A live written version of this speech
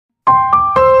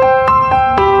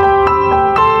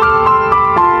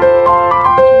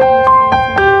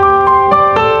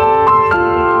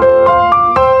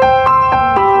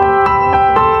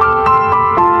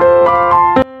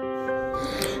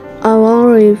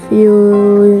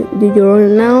review the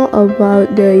journal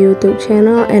about the YouTube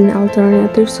channel and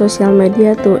alternative social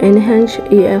media to enhance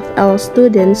EFL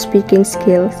student speaking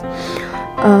skills.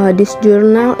 This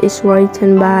journal is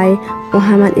written by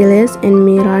Muhammad Ilyas and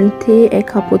Miranti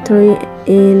Eka Putri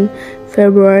in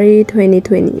February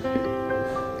 2020.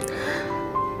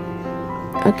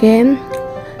 Okay,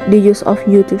 the use of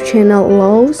YouTube channel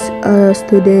allows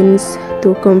students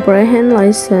to comprehend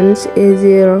lessons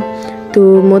easier,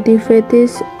 to motivate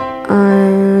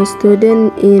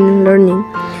student in learning.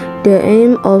 The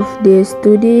aim of this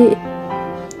study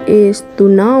is to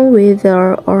know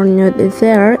whether or not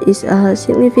there is a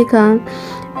significant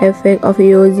effect of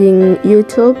using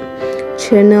YouTube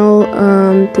channel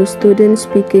to student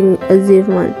speaking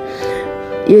achievement.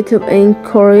 YouTube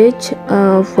encourage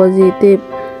positive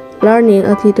learning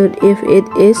attitude if it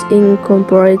is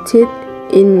incorporated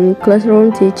in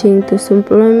classroom teaching to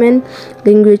supplement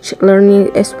language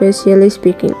learning, especially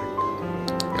speaking.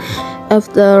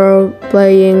 After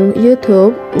playing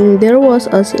YouTube, there was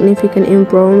a significant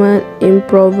improvement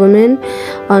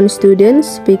on students'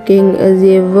 speaking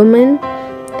achievement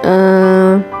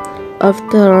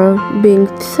after being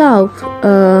taught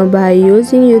by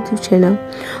using YouTube channel.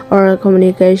 Oral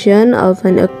communication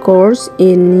often occurs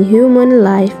in human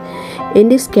life. In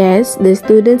this case, the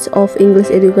students of English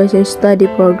education study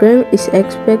program is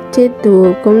expected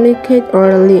to communicate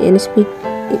orally and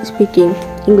speaking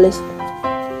English.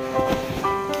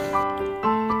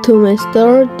 To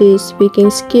master these speaking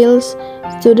skills,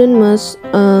 students must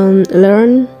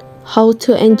learn how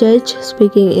to engage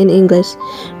speaking in English.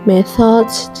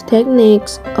 Methods,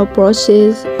 techniques,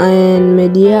 approaches, and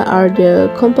media are the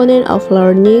component of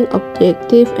learning.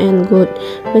 Objective and good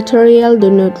material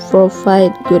do not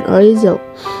provide good result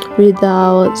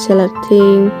without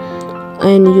selecting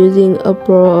and using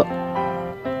appropriate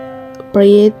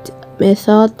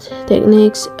method,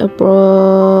 techniques,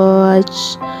 approach,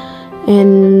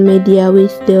 and media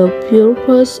with the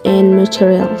purpose and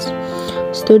materials.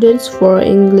 Students for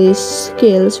English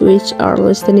skills, which are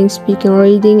listening, speaking,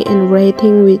 reading, and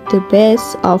writing with the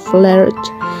base of large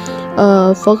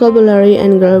vocabulary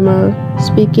and grammar.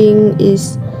 Speaking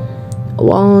is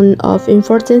one of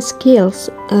important skills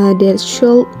that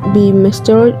should be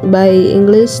mastered by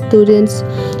English students,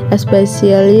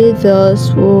 especially those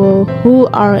who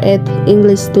are at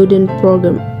English student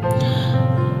program.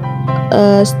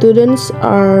 Students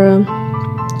are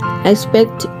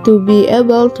expected to be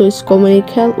able to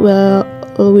communicate well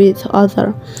with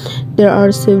others. There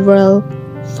are several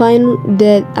points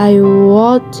that I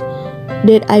want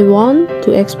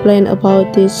to explain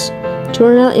about this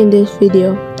journal in this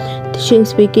video. Teaching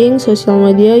speaking, social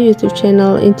media, YouTube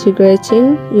channel,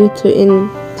 integrating YouTube in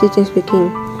teaching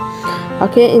speaking.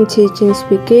 Okay, in teaching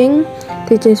speaking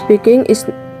is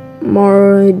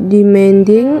more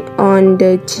demanding on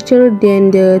the teacher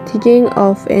than the teaching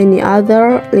of any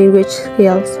other language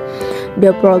skills.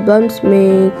 The problems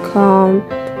may come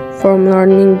from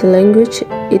learning the language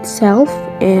itself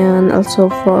and also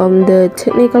from the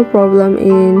technical problem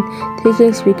in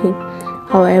teaching speaking.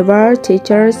 However,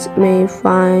 teachers may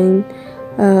find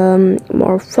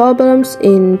more problems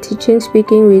in teaching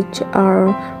speaking which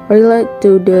are related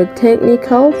to the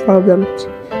technical problems.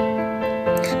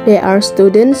 There are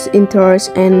students'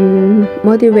 interest and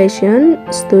motivation,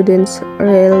 students'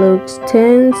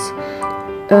 reluctance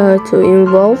to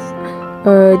involve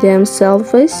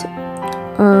themselves,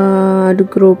 the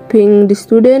grouping the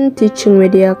student, teaching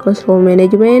media, classroom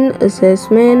management,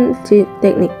 assessment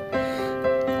technique.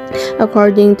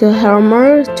 According to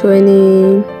Harmer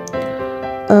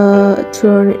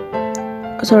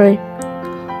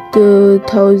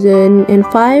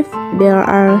 2005, there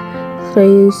are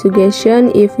three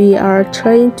suggestions if we are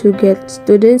trying to get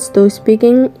students to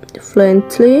speaking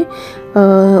fluently.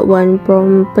 One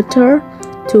prompter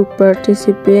to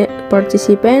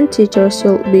participant. Teachers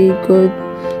should be good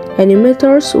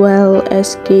animators while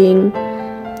asking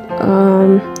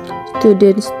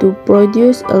students to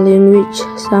produce a language.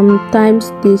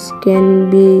 Sometimes this can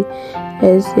be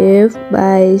achieved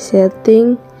by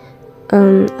setting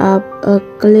up a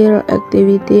clear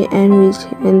activity and with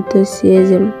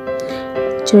enthusiasm.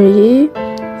 3.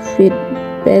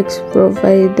 Feedbacks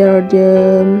provided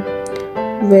the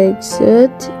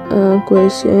vexed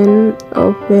question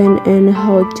open and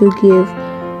how to give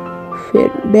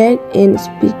feedback in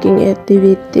speaking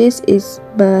activities is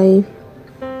by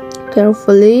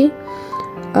carefully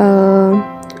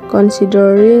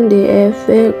considering the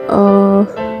effect of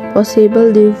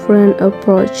possible different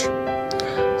approach.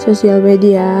 Social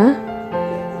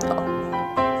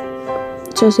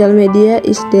media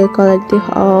is the collective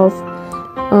of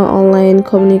online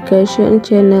communication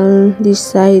channel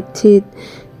decided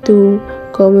to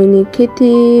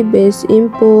community-based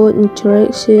input,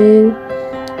 interaction,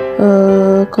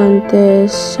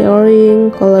 content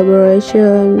sharing,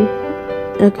 collaboration.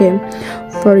 Okay,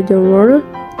 furthermore,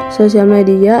 social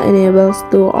media enables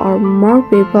more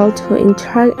people to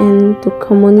interact and to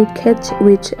communicate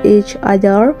with each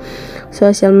other.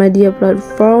 Social media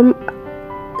platforms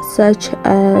such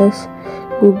as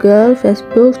Google,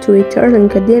 Facebook, Twitter,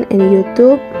 LinkedIn, and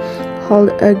YouTube hold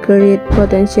a great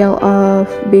potential of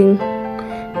being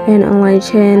an online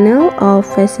channel of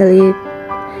facilitate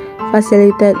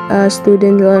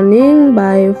student learning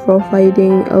by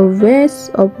providing a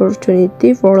vast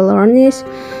opportunity for learners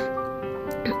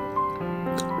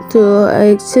to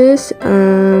access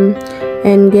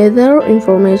and gather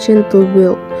information to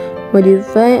build,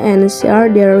 modify, and share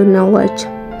their knowledge.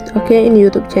 Okay, in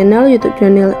YouTube channel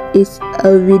is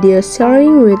a video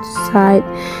sharing website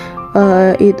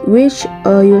in which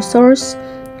users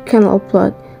can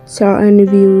upload, share, and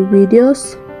view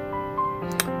videos.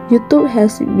 YouTube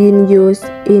has been used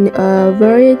in a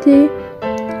variety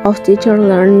of teacher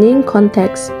learning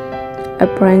contexts.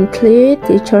 Apparently,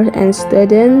 teachers and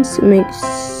students make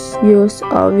use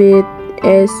of it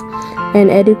as an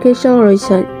educational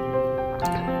research.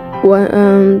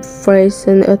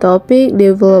 Present a topic,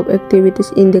 develop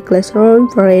activities in the classroom,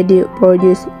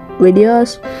 produce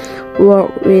videos,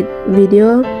 work with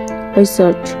video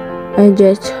research,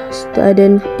 engage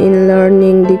students in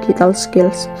learning digital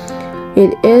skills.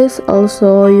 It is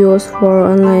also used for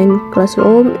online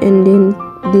classroom and in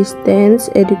distance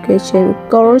education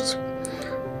course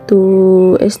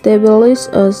to establish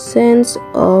a sense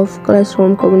of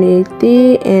classroom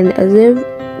community and achieve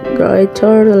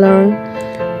greater learning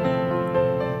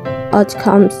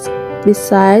outcomes.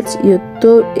 Besides,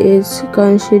 YouTube is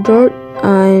considered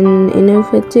an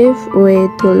innovative way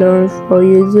to learn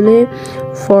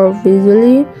for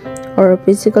visually or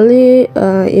physically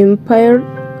impaired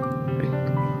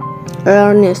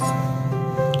learners.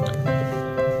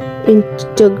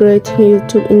 Integrating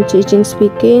YouTube in teaching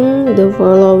speaking. The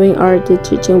following are the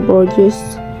teaching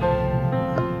projects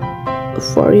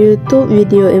for YouTube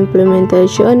video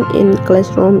implementation in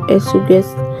classroom as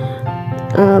suggested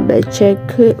by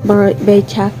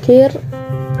Chakir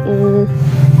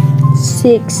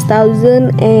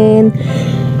 6000 and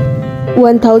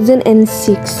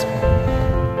 1006.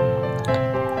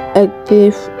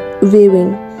 Active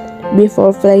viewing.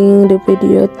 Before playing the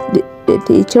video, the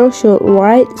teacher should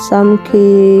write some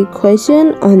key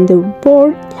questions on the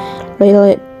board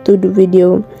related to the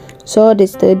video, so the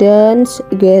students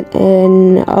get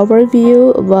an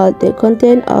overview about the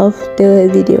content of the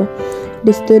video.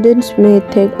 The students may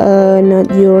take a note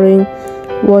during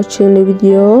watching the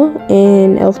video,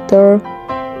 and after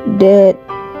that,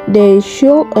 they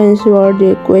should answer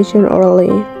the question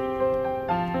orally.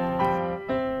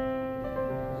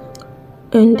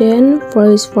 And then,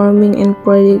 phrase forming and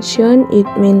prediction. It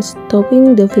means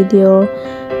stopping the video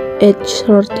at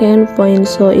certain point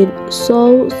so it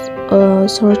shows a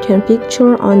certain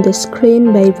picture on the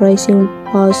screen by pressing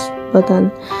pause button.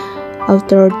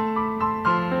 After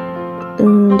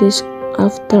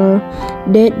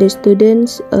that, the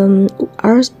students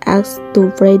are asked to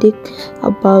predict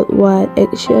about what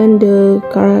action the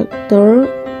character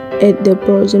at the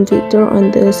present picture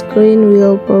on the screen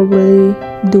will probably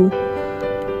do.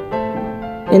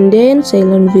 And then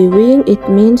silent viewing. It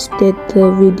means that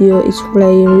the video is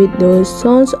playing with the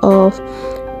sounds off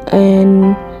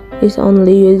and is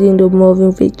only using the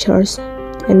moving pictures.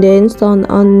 And then sound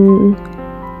on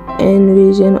and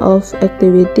vision of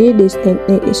activity. This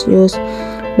technique is used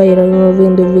by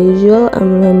removing the visual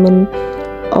element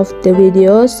of the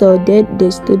video so that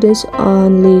the students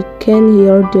only can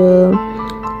hear the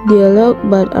dialogue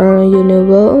but are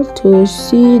unable to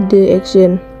see the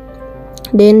action.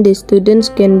 Then the students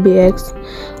can be asked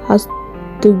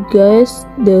to guess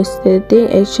the setting,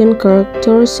 action,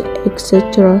 characters,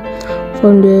 etc.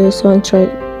 from the soundtrack.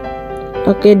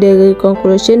 Okay, the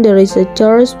conclusion: the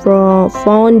researchers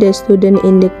found the students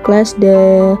in the class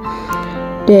that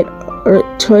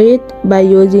treated by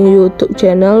using YouTube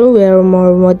channel were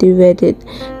more motivated.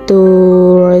 The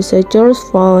researchers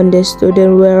found the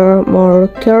students were more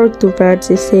cared to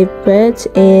participate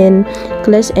in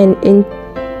class and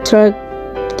interact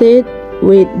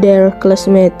with their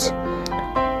classmates.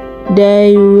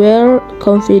 They were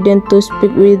confident to speak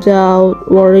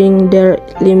without worrying their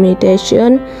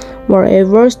limitation.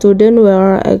 Moreover, students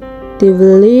were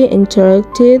actively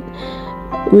interacted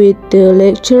with the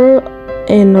lecturer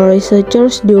and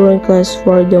researchers during class.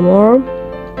 Furthermore,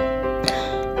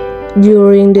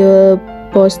 during the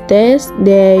post test.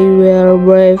 They were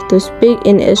brave to speak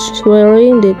in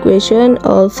answering the question,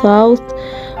 although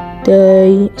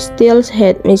they still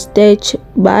had mistakes,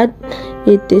 but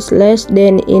it is less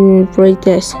than in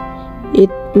pre-test. It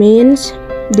means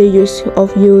the use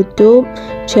of YouTube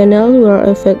channel were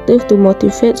effective to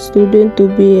motivate students to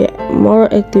be more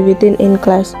active in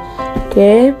class.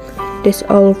 Okay, that's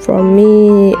all from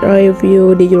me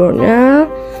review the journal.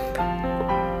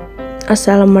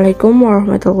 Assalamualaikum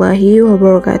warahmatullahi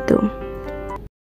wabarakatuh.